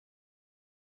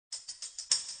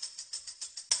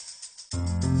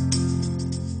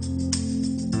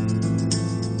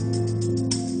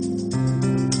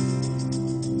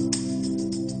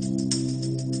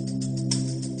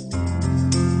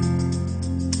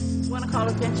call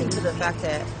attention to the fact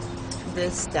that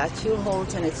this statue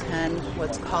holds in its hand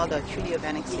what's called a Treaty of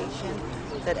Annexation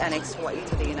that annexed Hawaii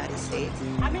to the United States.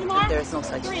 But there's no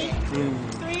such thing.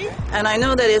 And I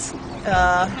know that it's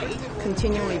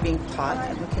continually being taught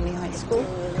at McKinley High School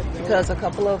because a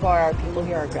couple of our people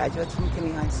here are graduates from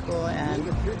McKinley High School and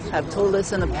have told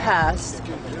us in the past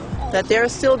that they're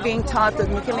still being taught that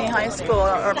McKinley High School,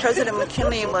 or President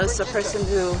McKinley was the person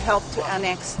who helped to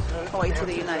annex Hawaii to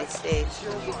the United States.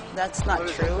 That's not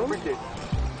true.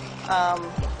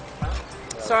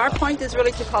 So our point is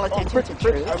really to call attention to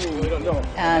truth,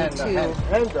 and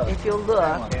to, if you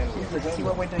look, you can see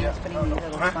what we're doing is putting these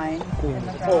little signs in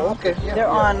the ground. They're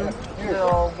on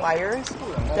little wires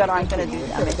that aren't going to do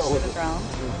damage to the ground,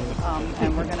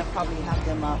 and we're going to probably have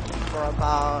them up for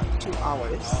about 2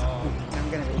 hours, and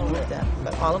we're going to remove them.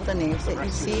 But all of the names that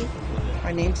you see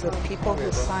are names of people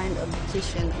who signed a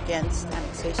petition against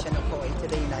annexation of Hawaii to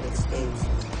the United States.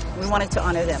 We wanted to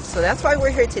honor them, so that's why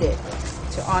we're here today,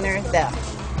 to honor them.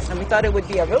 And we thought it would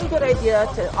be a really good idea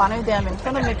to honor them in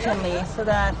front of McKinley so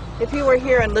that if he were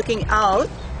here and looking out,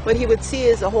 what he would see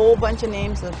is a whole bunch of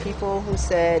names of people who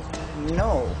said,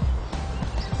 no,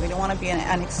 we don't want to be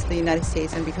annexed to the United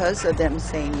States. And because of them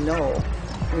saying no,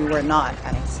 we were not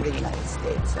annexed to the United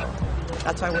States. So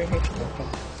that's why we're here today.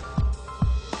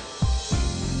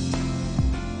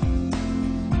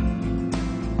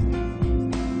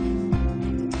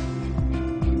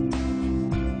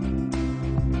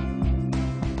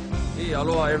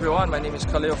 Aloha everyone, my name is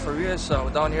Kaleo Farias. We're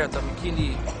down here at the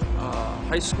McKinley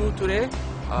High School today.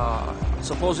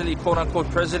 Supposedly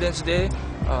quote-unquote President's Day.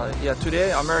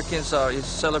 Today Americans is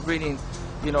celebrating,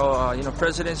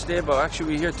 President's Day, but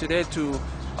actually we're here today to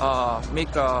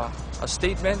make a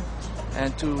statement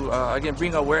and to again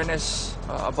bring awareness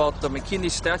about the McKinley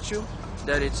statue,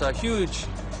 that it's a huge,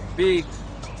 big,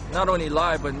 not only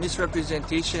lie but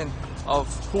misrepresentation of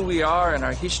who we are and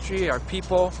our history, our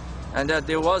people, and that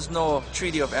there was no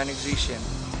Treaty of Annexation.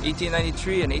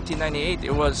 1893 and 1898,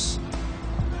 it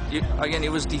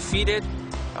was defeated,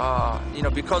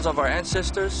 because of our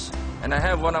ancestors. And I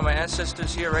have one of my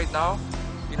ancestors here right now,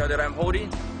 that I'm holding.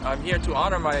 I'm here to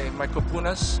honor my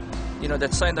kapunas,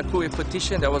 that signed the Ku'e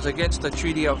petition that was against the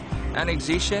Treaty of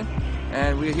Annexation.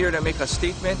 And we're here to make a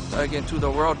statement again to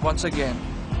the world once again,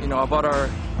 about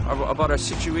our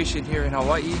situation here in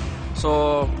Hawaii.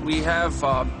 So we have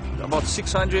about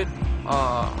 600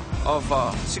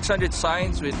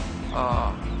 signs with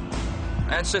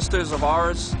ancestors of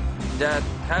ours that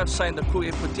have signed the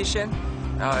Ku'e petition.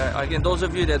 Again, those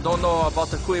of you that don't know about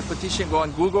the Ku'e petition, go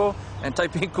on Google and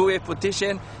type in Ku'e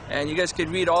petition, and you guys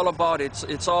can read all about it.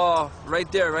 It's all right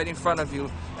there, right in front of you.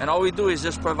 And all we do is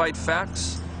just provide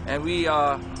facts, and we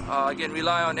again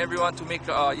rely on everyone to make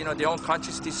their own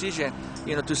conscious decision,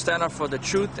 to stand up for the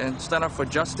truth and stand up for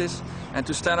justice and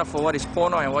to stand up for what is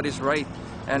pono and what is right.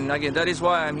 And again, that is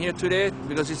why I'm here today,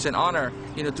 because it's an honor,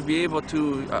 to be able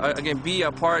to again be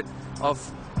a part of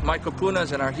my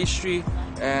kapunas and our history,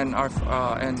 and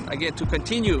again to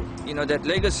continue, that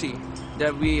legacy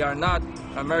that we are not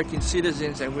American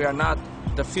citizens and we are not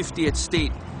the 50th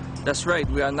state. That's right,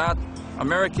 we are not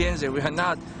Americans and we are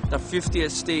not the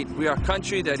 50th state. We are a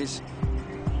country that is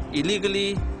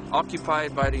illegally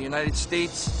occupied by the United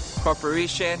States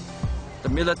corporation, the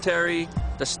military.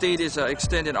 The state is an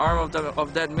extended arm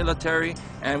of that military,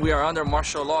 and we are under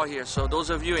martial law here. So those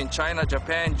of you in China,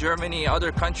 Japan, Germany,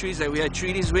 other countries that we had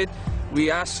treaties with,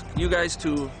 we ask you guys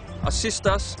to assist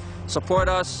us, support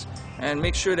us, and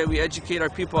make sure that we educate our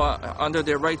people under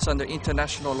their rights under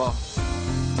international law.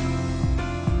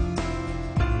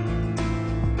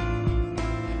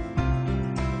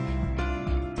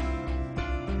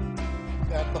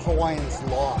 That the Hawaiians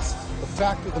lost. The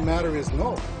fact of the matter is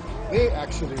no, they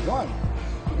actually won.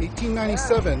 In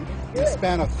 1897, in the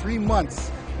span of 3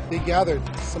 months, they gathered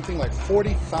something like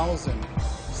 40,000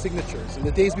 signatures. In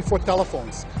the days before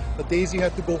telephones, the days you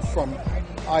had to go from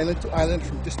island to island,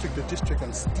 from district to district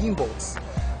on steamboats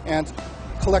and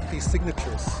collect these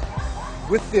signatures.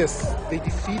 With this, they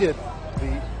defeated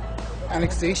the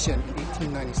annexation in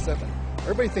 1897.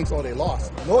 Everybody thinks, oh, they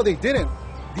lost. No, they didn't.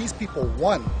 These people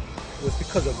won. It was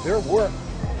because of their work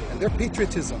and their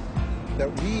patriotism that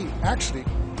we actually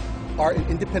are an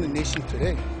independent nation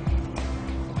today.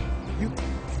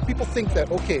 People think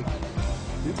that, okay,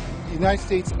 the United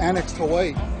States annexed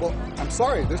Hawaii. Well, I'm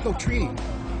sorry, there's no treaty.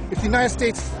 If the United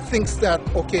States thinks that,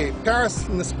 okay, Paris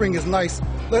in the spring is nice,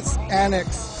 let's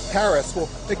annex Paris. We'll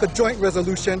make a joint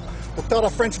resolution. We'll tell the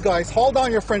French guys, haul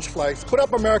down your French flags, put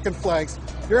up American flags.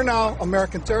 You're now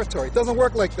American territory. It doesn't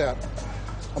work like that.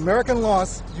 American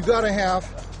laws, you gotta have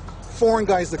foreign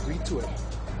guys agree to it.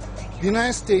 The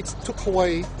United States took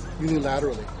Hawaii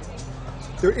unilaterally.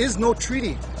 There is no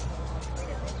treaty.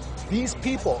 These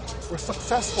people were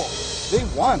successful. They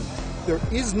won. There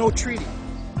is no treaty.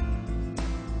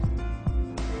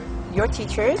 Your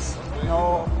teachers,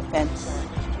 no offense,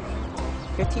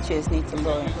 your teachers need to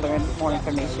learn more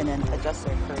information and adjust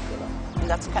their curriculum. And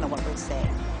that's kind of what we're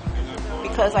saying.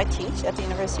 Because I teach at the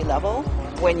university level,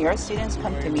 when your students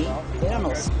come to me, they don't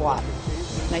know squat.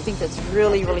 And I think that's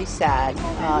really, really sad.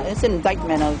 It's an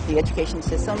indictment of the education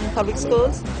system in public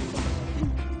schools.